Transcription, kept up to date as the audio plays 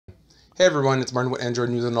Hey everyone, it's Martin with Android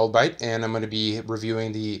News and Old Byte, and I'm going to be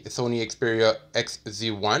reviewing the Sony Xperia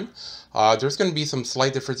XZ1. There's going to be some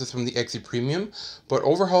slight differences from the XZ Premium, but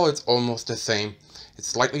overall it's almost the same. It's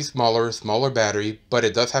slightly smaller battery, but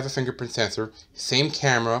it does have a fingerprint sensor, same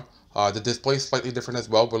camera. The display is slightly different as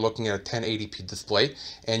well. We're looking at a 1080p display,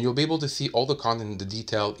 and you'll be able to see all the content and the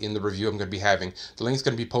detail in the review I'm going to be having. The link's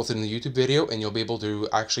going to be posted in the YouTube video, and you'll be able to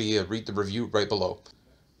actually read the review right below.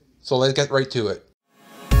 So let's get right to it.